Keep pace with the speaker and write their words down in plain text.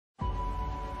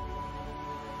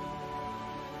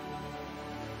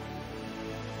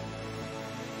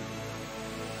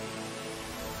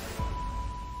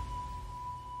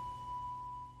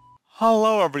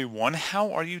Hello everyone,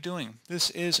 how are you doing?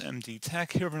 This is MD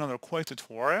Tech here with another quick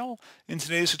tutorial. In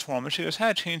today's tutorial, I'm going to show you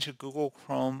how to change a Google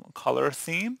Chrome color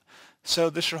theme. So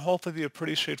this should hopefully be a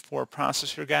pretty straightforward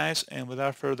process here, guys, and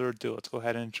without further ado, let's go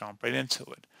ahead and jump right into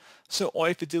it. So all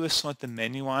you have to do is select the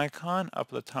menu icon up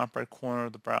at the top right corner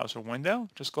of the browser window.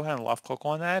 Just go ahead and left click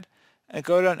on that and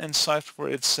go down and select where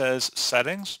it says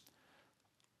Settings.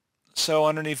 So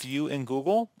underneath View in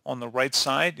Google, on the right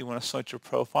side, you want to select your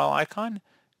profile icon.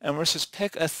 And where it says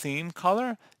pick a theme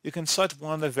color, you can select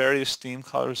one of the various theme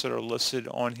colors that are listed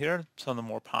on here, some of the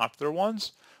more popular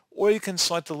ones. Or you can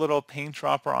select the little paint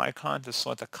dropper icon to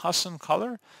select a custom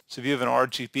color. So if you have an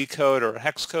RGB code or a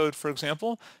hex code, for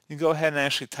example, you can go ahead and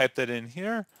actually type that in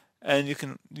here. And you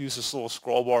can use this little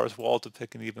scroll bar as well to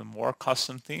pick an even more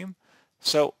custom theme.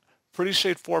 So pretty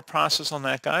straightforward process on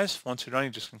that, guys. Once you're done, you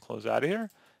just can close out of here.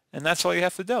 And that's all you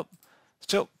have to do.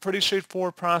 So pretty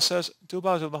straightforward process. Do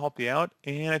about able to help you out,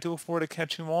 and I do look forward to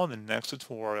catching you all in the next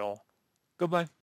tutorial. Goodbye.